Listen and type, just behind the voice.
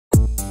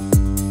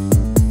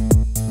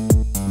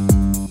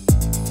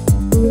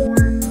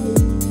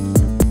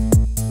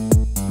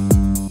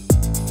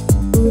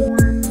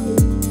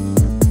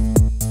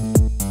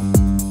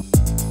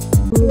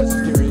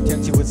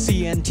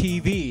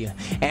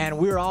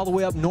all the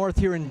way up north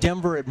here in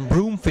Denver at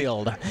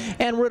Broomfield.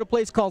 And we're at a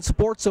place called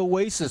Sports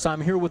Oasis.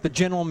 I'm here with the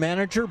general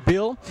manager,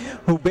 Bill,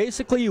 who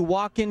basically you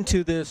walk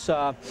into this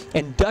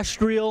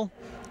industrial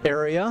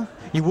area.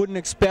 You wouldn't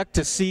expect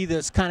to see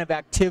this kind of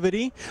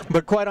activity,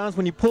 but quite honest,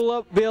 when you pull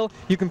up, Bill,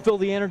 you can feel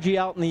the energy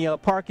out in the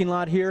parking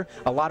lot here.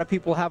 A lot of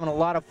people having a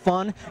lot of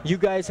fun. You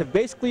guys have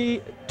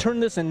basically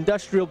turned this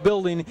industrial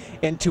building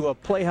into a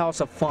playhouse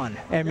of fun.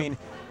 I mean,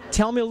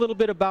 tell me a little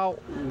bit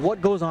about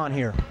what goes on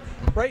here.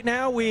 Right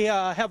now we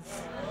have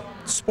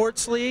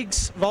sports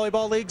leagues,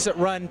 volleyball leagues that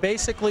run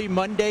basically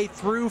Monday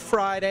through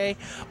Friday.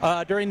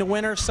 During the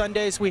winter,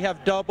 Sundays we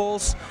have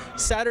doubles.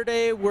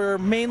 Saturday we're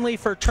mainly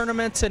for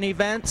tournaments and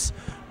events,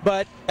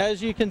 but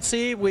as you can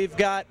see, we've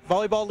got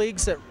volleyball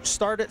leagues that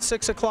start at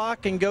 6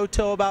 o'clock and go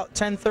till about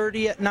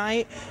 10:30 at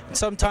night, and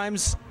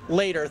sometimes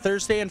later.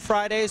 Thursday and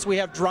Fridays we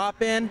have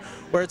drop-in,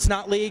 where it's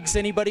not leagues,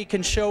 anybody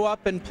can show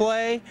up and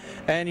play,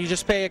 and you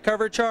just pay a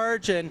cover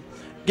charge and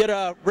get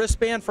a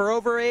wristband for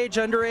overage,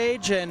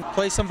 underage, and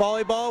play some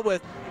volleyball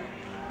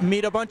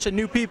meet a bunch of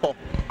new people.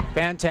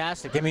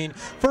 Fantastic. I mean,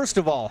 first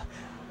of all,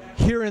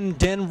 here in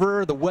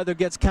Denver, the weather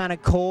gets kind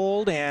of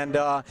cold, and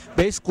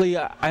basically,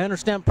 I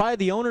understand probably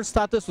the owners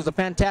thought this was a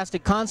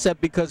fantastic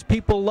concept because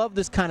people love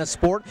this kind of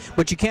sport,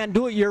 but you can't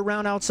do it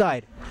year-round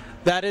outside.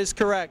 That is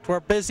correct. Our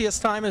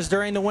busiest time is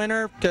during the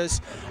winter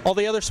because all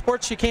the other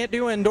sports you can't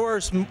do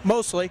indoors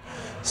mostly.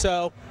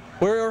 So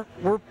we're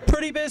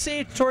pretty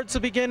busy towards the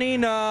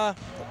beginning.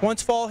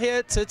 Once fall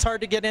hits, it's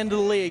hard to get into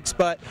the leagues,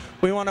 but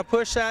we want to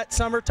push that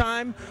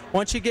summertime.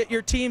 Once you get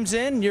your teams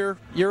in,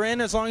 you're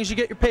in as long as you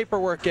get your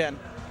paperwork in.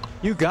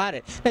 You got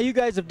it. Now you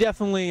guys have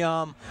definitely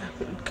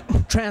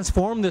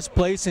transformed this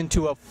place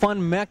into a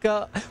fun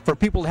mecca for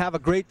people to have a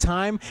great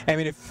time. I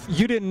mean, if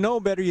you didn't know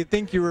better, you'd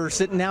think you were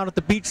sitting out at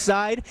the beach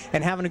side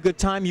and having a good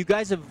time. You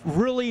guys have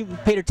really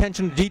paid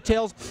attention to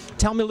details.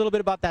 Tell me a little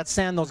bit about that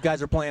sand those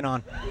guys are playing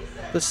on.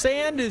 The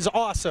sand is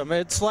awesome.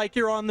 It's like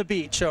you're on the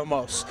beach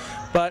almost,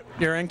 but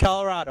you're in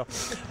Colorado.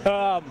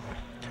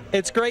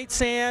 It's great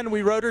sand.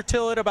 We rotor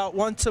till it about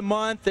once a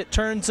month. It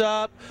turns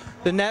up.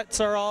 The nets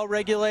are all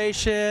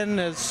regulation.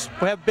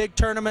 We have big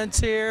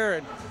tournaments here,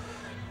 and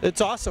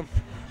it's awesome.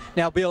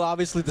 Now, Bill,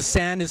 obviously the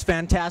sand is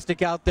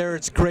fantastic out there.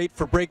 It's great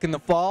for breaking the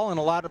fall and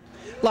a lot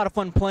of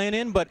fun playing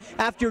in. But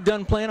after you're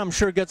done playing, I'm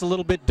sure it gets a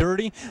little bit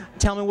dirty.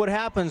 Tell me what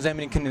happens. I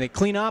mean, can they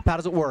clean up? How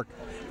does it work?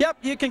 Yep,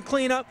 you can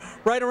clean up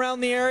right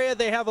around the area.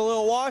 They have a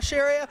little wash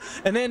area,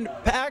 and then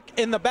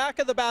in the back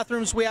of the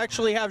bathrooms, we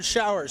actually have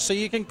showers, so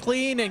you can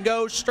clean and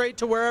go straight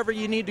to wherever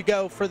you need to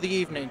go for the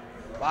evening.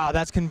 Wow,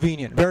 that's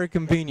convenient. Very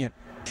convenient.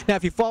 Now,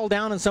 if you fall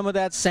down in some of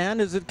that sand,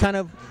 does it kind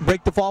of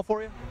break the fall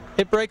for you?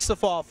 It breaks the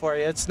fall for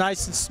you. It's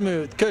nice and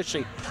smooth,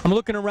 cushy. I'm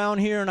looking around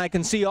here and I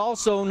can see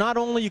also not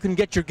only you can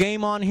get your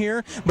game on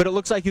here, but it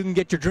looks like you can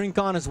get your drink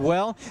on as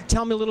well.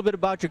 Tell me a little bit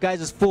about your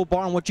guys' full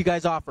bar and what you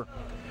guys offer.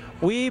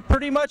 We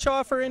pretty much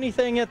offer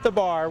anything at the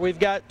bar. We've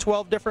got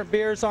 12 different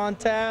beers on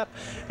tap.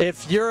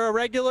 If you're a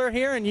regular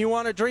here and you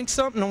want to drink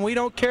something and we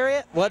don't carry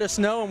it, let us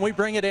know and we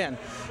bring it in.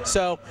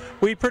 So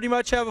we pretty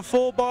much have a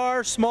full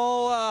bar,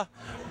 small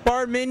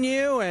bar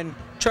menu, and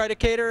try to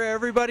cater to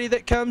everybody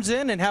that comes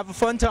in and have a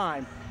fun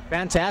time.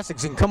 Fantastic.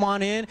 So you can come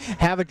on in,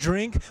 have a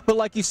drink, but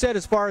like you said,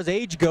 as far as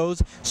age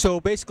goes, so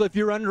basically if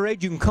you're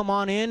underage, you can come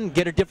on in,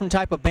 get a different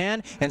type of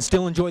band, and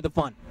still enjoy the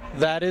fun.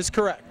 That is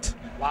correct.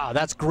 Wow,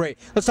 that's great.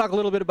 Let's talk a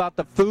little bit about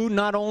the food.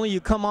 Not only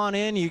you come on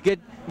in, you get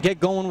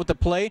going with the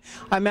play.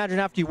 I imagine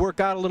after you work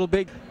out a little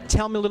bit,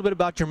 tell me a little bit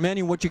about your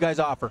menu, what you guys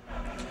offer.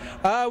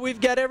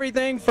 We've got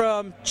everything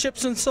from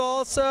chips and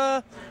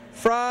salsa,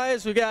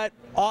 fries. We've got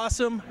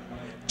awesome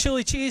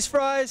chili cheese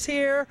fries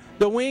here.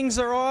 The wings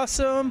are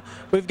awesome.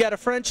 We've got a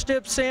French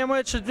dip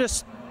sandwich,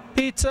 just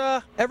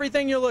pizza,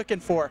 everything you're looking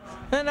for.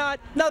 And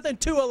nothing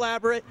too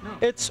elaborate.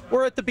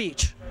 We're at the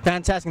beach.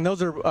 Fantastic. And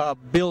those are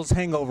Bill's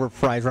Hangover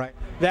fries, right?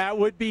 That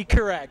would be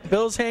correct.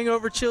 Bill's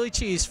Hangover chili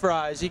cheese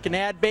fries. You can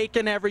add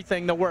bacon,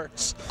 everything that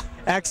works.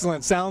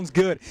 Excellent. Sounds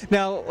good.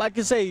 Now, like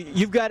I say,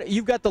 you've got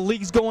the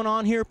leagues going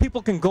on here.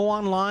 People can go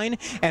online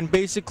and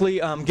basically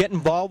get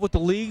involved with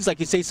the leagues. Like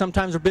you say,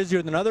 sometimes they're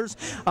busier than others.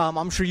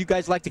 I'm sure you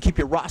guys like to keep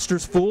your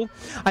rosters full.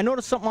 I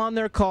noticed something on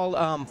there called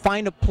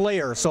Find a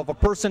Player. So if a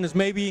person is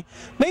maybe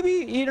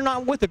you're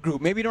not with a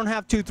group, maybe you don't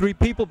have 2-3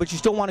 people, but you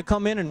still want to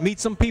come in and meet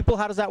some people,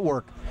 how does that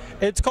work?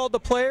 It's called the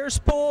Players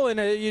Pool, and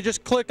you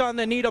just click on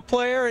the Need a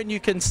Player, and you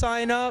can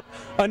sign up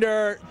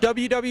under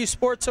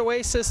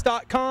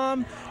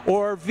www.sportsoasis.com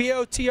or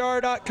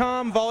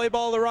VOTR.com,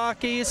 Volleyball the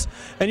Rockies,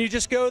 and you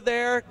just go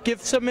there,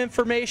 give some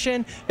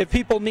information. If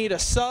people need a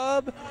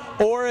sub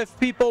or if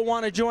people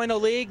want to join a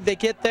league, they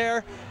get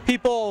there.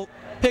 People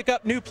pick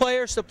up new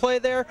players to play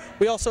there.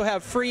 We also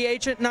have free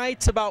agent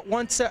nights about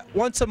once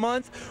a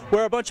month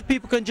where a bunch of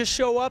people can just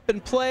show up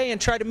and play and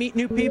try to meet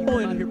new people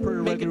and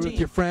make a team. With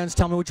your friends.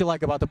 Tell me what you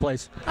like about the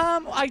place.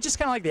 I just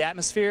kind of like the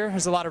atmosphere.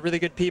 There's a lot of really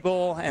good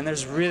people, and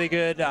there's really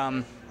good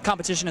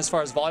competition as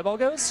far as volleyball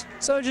goes.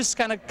 So just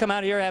kind of come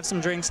out here, have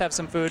some drinks, have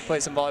some food, play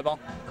some volleyball.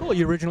 Cool.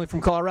 You originally from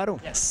Colorado?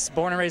 Yes,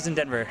 born and raised in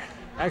Denver.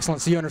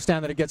 Excellent. So you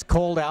understand that it gets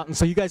cold out, and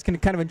so you guys can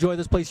kind of enjoy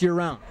this place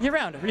year-round.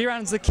 Year-round.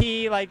 Year-round is the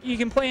key. Like, you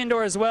can play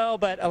indoor as well,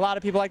 but a lot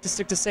of people like to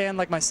stick to sand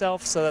like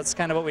myself, so that's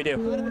kind of what we do.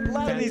 A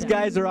lot of these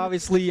guys are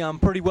obviously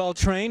pretty well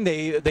trained.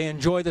 They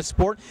enjoy the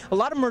sport. A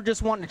lot of them are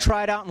just wanting to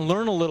try it out and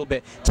learn a little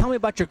bit. Tell me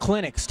about your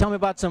clinics. Tell me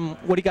about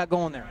what do you got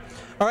going there?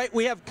 All right,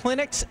 we have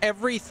clinics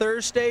every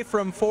Thursday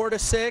from 4 to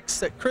 6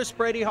 that Chris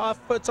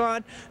Brady-Hoff puts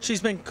on.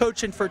 She's been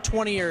coaching for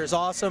 20 years,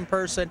 awesome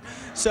person.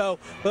 So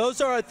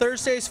those are our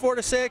Thursdays 4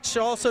 to 6. She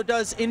also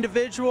does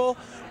individual.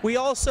 We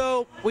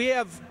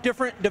have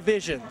different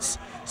divisions.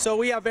 So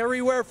we have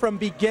everywhere from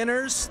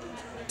beginners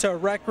to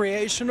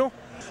recreational,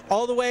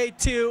 all the way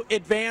to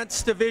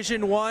advanced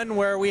Division I,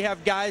 where we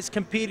have guys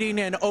competing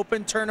in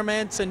open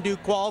tournaments and do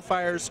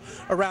qualifiers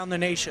around the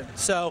nation.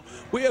 So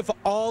we have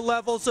all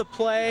levels of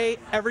play.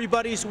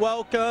 Everybody's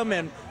welcome,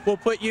 and we'll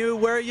put you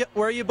where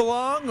you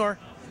belong or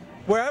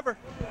wherever.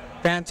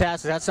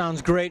 Fantastic. That sounds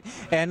great.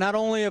 And not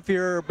only if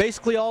you're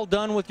basically all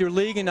done with your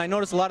league, and I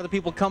notice a lot of the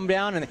people come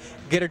down and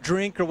get a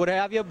drink or what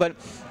have you, but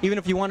even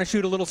if you want to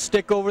shoot a little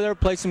stick over there,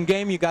 play some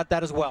game, you got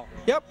that as well.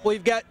 Yep,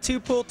 we've got 2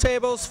 pool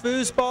tables,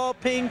 foosball,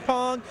 ping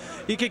pong.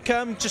 You could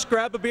come just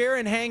grab a beer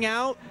and hang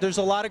out. There's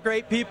a lot of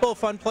great people,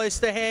 fun place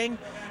to hang,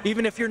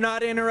 even if you're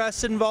not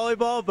interested in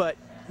volleyball, but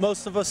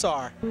most of us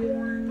are.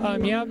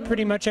 Yeah,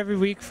 pretty much every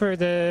week for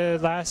the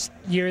last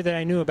year that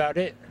I knew about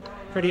it.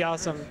 Pretty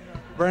awesome.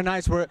 Very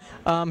nice.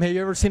 Have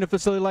you ever seen a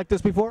facility like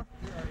this before?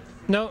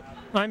 No,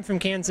 I'm from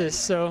Kansas,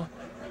 so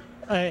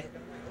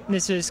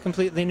this is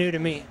completely new to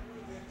me.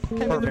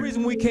 And the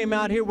reason we came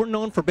out here, we're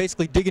known for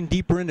basically digging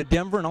deeper into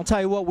Denver, and I'll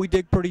tell you what, we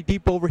dig pretty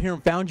deep over here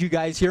and found you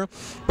guys here.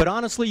 But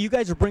honestly, you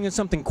guys are bringing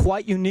something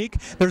quite unique.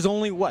 There's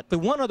only, the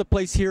one other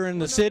place here in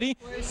the city?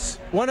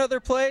 One other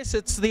place,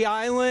 it's the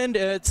Island,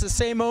 it's the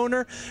same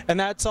owner, and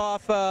that's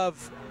off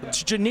of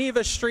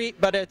Geneva Street,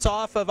 but it's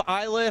off of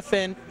Iliff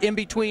and in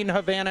between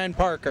Havana and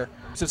Parker.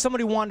 So if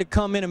somebody wanted to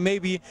come in and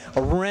maybe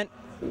rent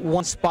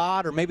one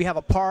spot or maybe have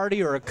a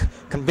party or a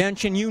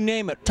convention, you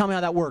name it, tell me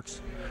how that works.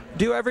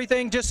 Do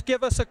everything, just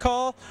give us a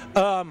call.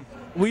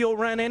 We'll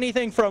rent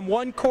anything from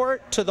 1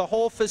 court to the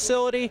whole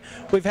facility.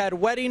 We've had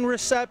wedding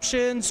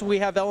receptions. We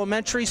have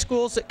elementary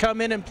schools that come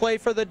in and play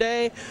for the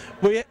day.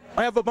 We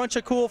have a bunch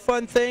of cool,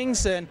 fun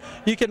things, and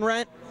you can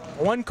rent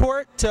 1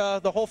 court to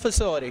the whole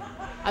facility.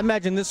 I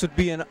imagine this would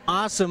be an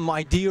awesome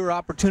idea or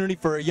opportunity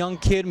for a young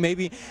kid,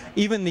 maybe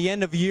even the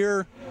end of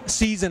year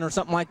season or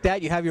something like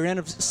that. You have your end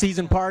of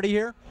season party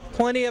here?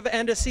 Plenty of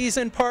end of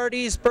season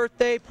parties,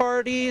 birthday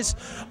parties,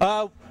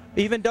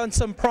 even done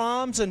some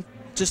proms, and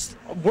just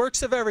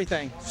works of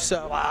everything.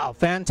 So wow,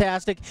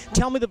 fantastic.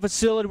 Tell me the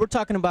facility. We're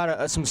talking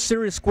about some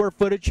serious square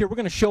footage here. We're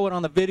going to show it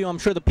on the video. I'm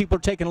sure the people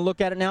are taking a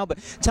look at it now, but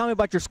tell me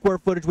about your square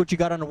footage, what you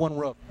got under one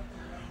roof.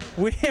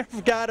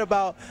 We've got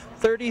about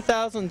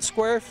 30,000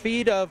 square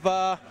feet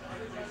of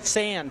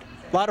sand.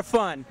 A lot of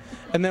fun.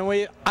 And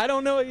then I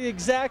don't know the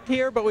exact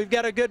here, but we've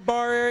got a good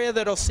bar area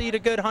that'll seat a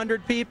good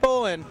 100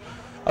 people, and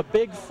a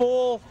big,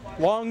 full,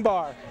 long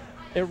bar.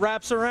 It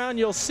wraps around.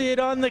 You'll see it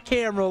on the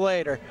camera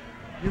later.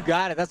 You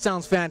got it. That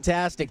sounds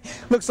fantastic.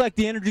 Looks like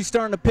the energy's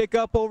starting to pick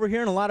up over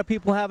here and a lot of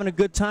people having a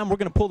good time. We're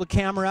going to pull the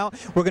camera out.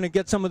 We're going to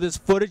get some of this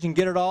footage and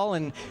get it all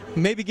and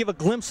maybe give a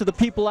glimpse of the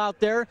people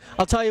out there.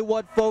 I'll tell you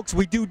what, folks,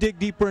 we do dig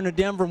deeper into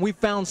Denver, and we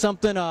found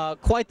something,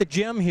 quite the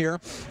gem here.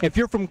 If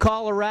you're from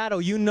Colorado,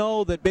 you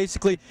know that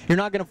basically you're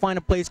not going to find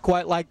a place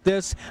quite like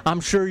this.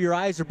 I'm sure your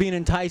eyes are being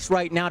enticed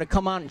right now to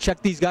come out and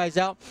check these guys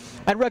out.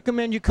 I'd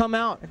recommend you come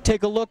out and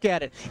take a look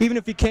at it. Even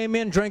if you came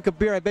in, drank a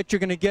beer, I bet you're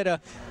going to get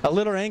a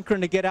little hankering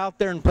to get out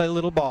there and play a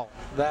little ball.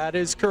 That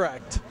is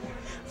correct.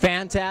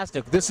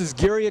 Fantastic. This is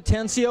Gary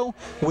Atencio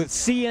with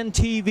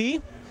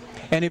CNTV,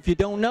 and if you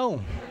don't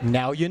know,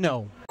 now you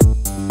know.